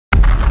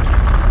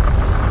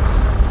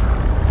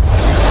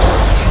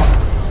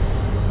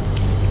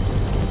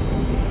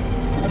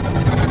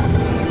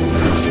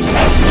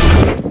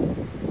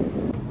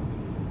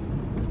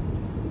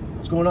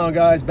going on,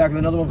 guys? Back with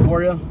another one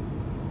for you.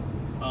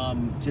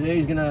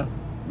 Today's gonna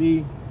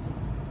be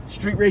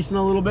street racing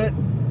a little bit.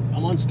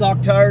 I'm on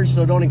stock tires,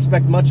 so don't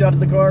expect much out of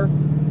the car.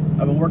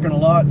 I've been working a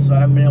lot, so I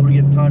haven't been able to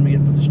get time to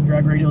put the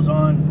drag radios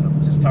on.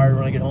 I'm just tired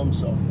when I get home,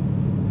 so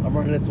I'm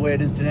running it the way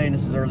it is today. And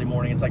this is early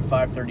morning. It's like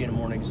 5:30 in the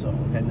morning, so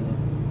I'm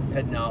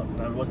heading out.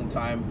 It wasn't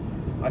time.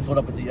 I put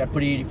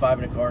E85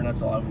 in the car, and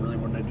that's all I really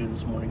wanted to do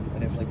this morning. I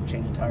didn't feel like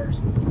changing tires.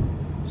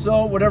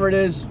 So whatever it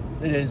is,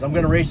 it is. I'm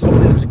gonna race.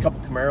 Hopefully there's a couple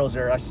Camaros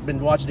there. I've been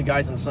watching the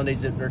guys on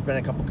Sundays. There's been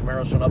a couple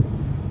Camaros showing up.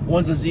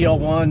 One's a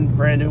ZL1,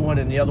 brand new one,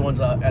 and the other one's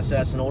a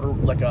SS, an older,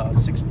 like a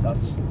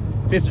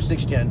 5th or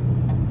 6th gen.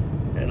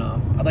 And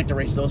I'd like to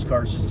race those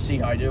cars just to see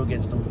how I do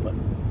against them. But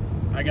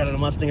I got a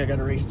Mustang I got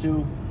to race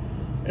too,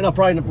 and I'll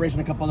probably end up racing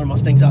a couple other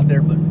Mustangs out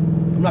there. But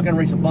I'm not gonna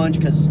race a bunch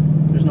because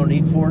there's no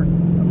need for it.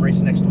 I'm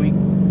racing next week.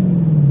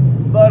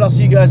 But I'll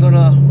see you guys on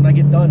when I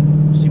get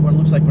done. See what it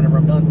looks like whenever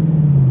I'm done.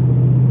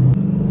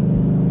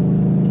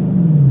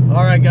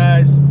 All right,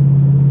 guys,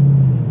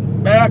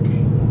 back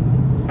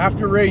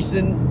after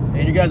racing,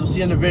 and you guys will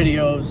see in the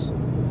videos.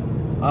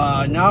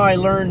 Now I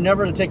learned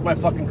never to take my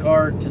fucking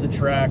car to the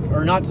track,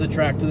 or not to the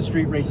track, to the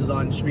street races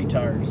on street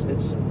tires.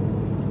 It's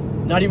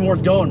not even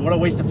worth going. What a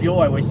waste of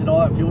fuel. I wasted all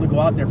that fuel to go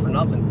out there for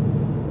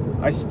nothing.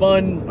 I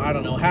spun, I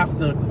don't know, half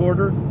the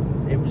quarter.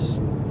 It was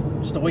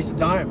just a waste of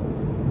time.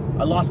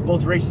 I lost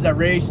both races I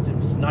raced. It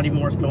was not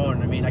even worth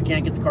going. I mean, I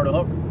can't get the car to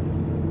hook.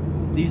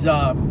 These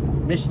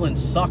Michelin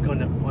suck on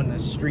the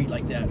street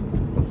like that.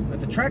 At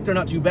the track, they're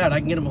not too bad. I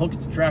can get them hooked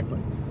at the track, but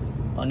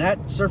on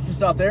that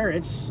surface out there,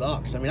 it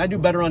sucks. I mean, I do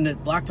better on the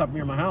blacktop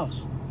near my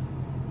house.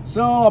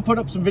 So I'll put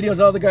up some videos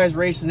of other guys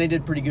racing. They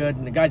did pretty good,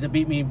 and the guys that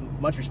beat me,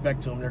 much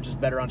respect to them. They're just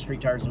better on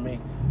street tires than me.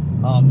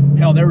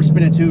 Hell, they were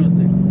spinning too.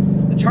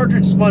 The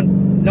Charger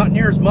spun not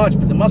near as much,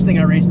 but the Mustang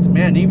I raced,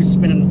 man, he was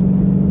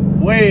spinning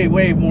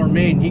way more than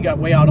me, and he got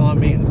way out on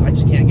me, and I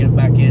just can't get him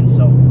back in.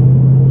 So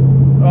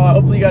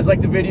hopefully you guys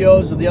like the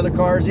videos of the other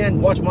cars,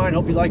 and watch mine.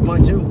 Hope you like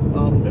mine too.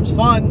 It was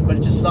fun, but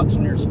it just sucks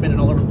when you're spinning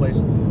all over the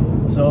place.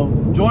 So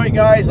enjoy it,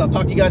 guys. I'll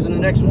talk to you guys in the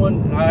next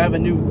one. I have a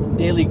new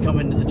daily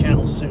coming to the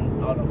channel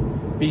soon. I'll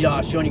be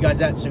showing you guys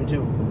that soon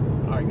too.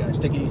 All right, guys,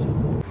 take it easy.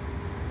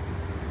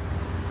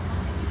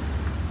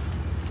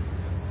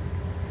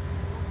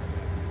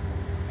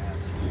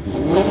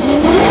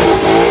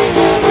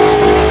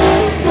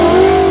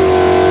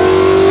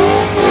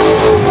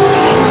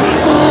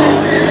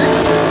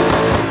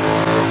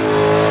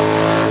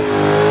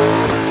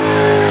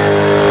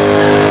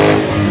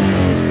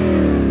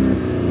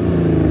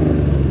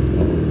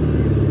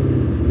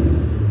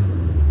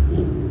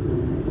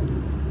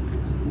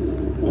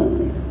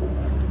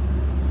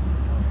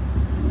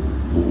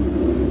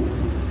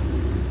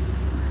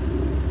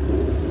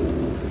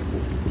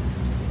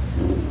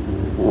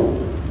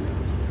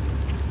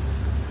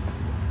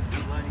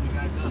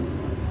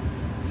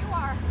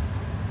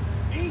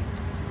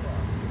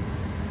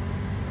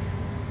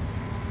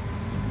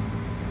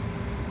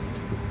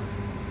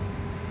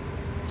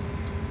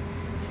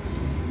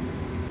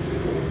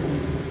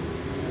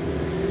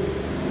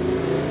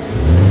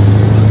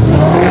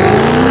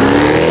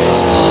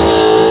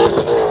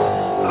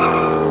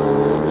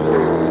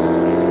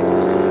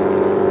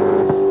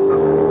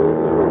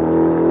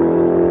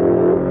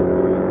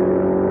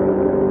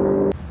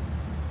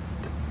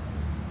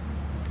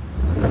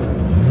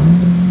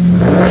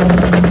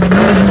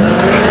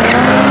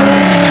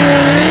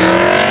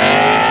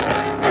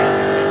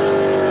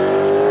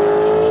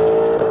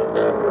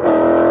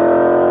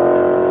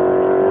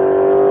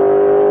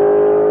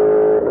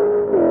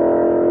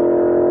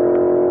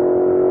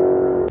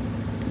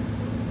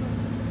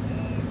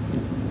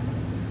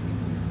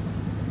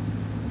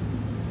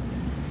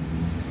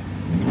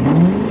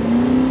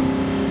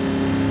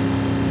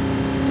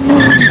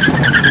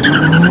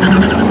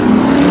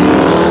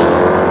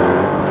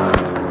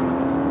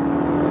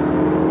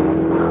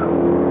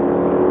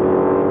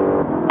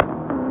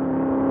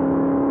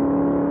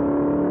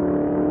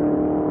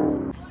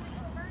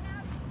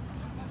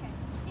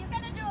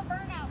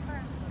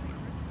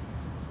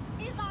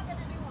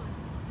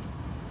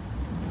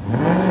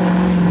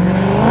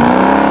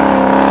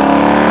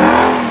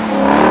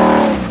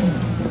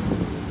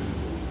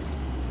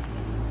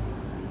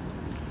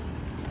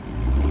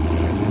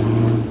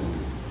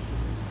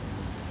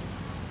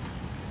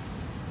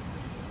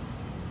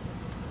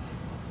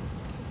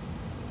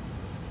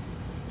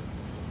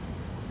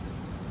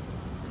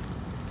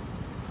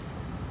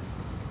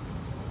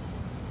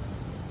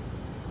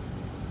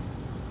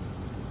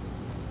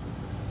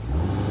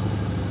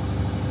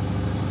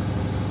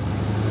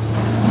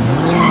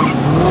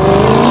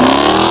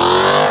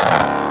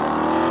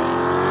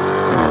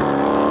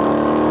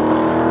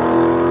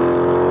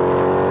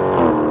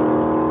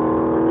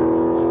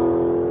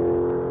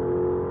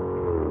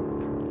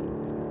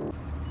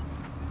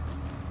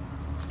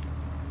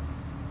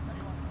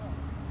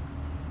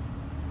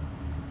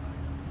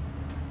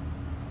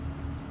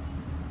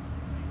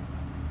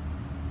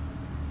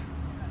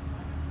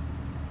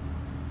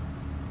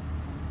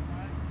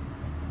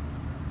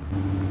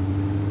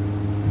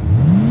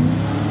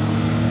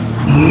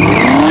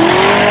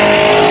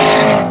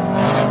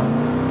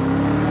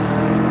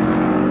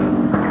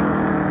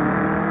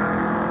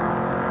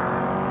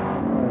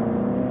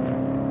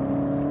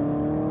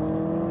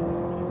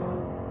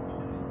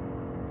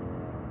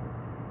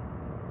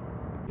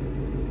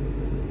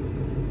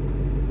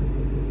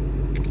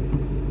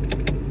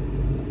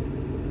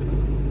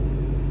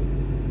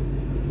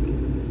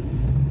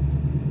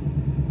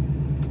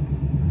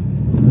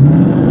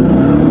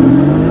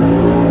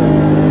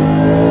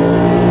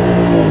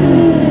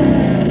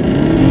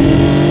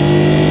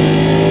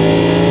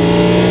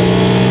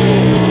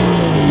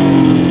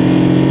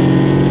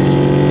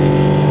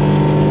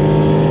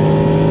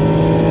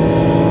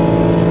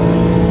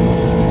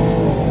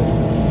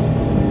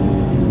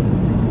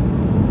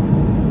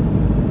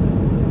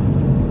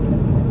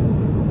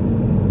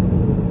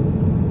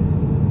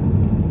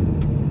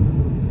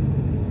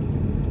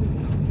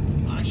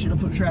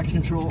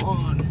 traction control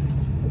on.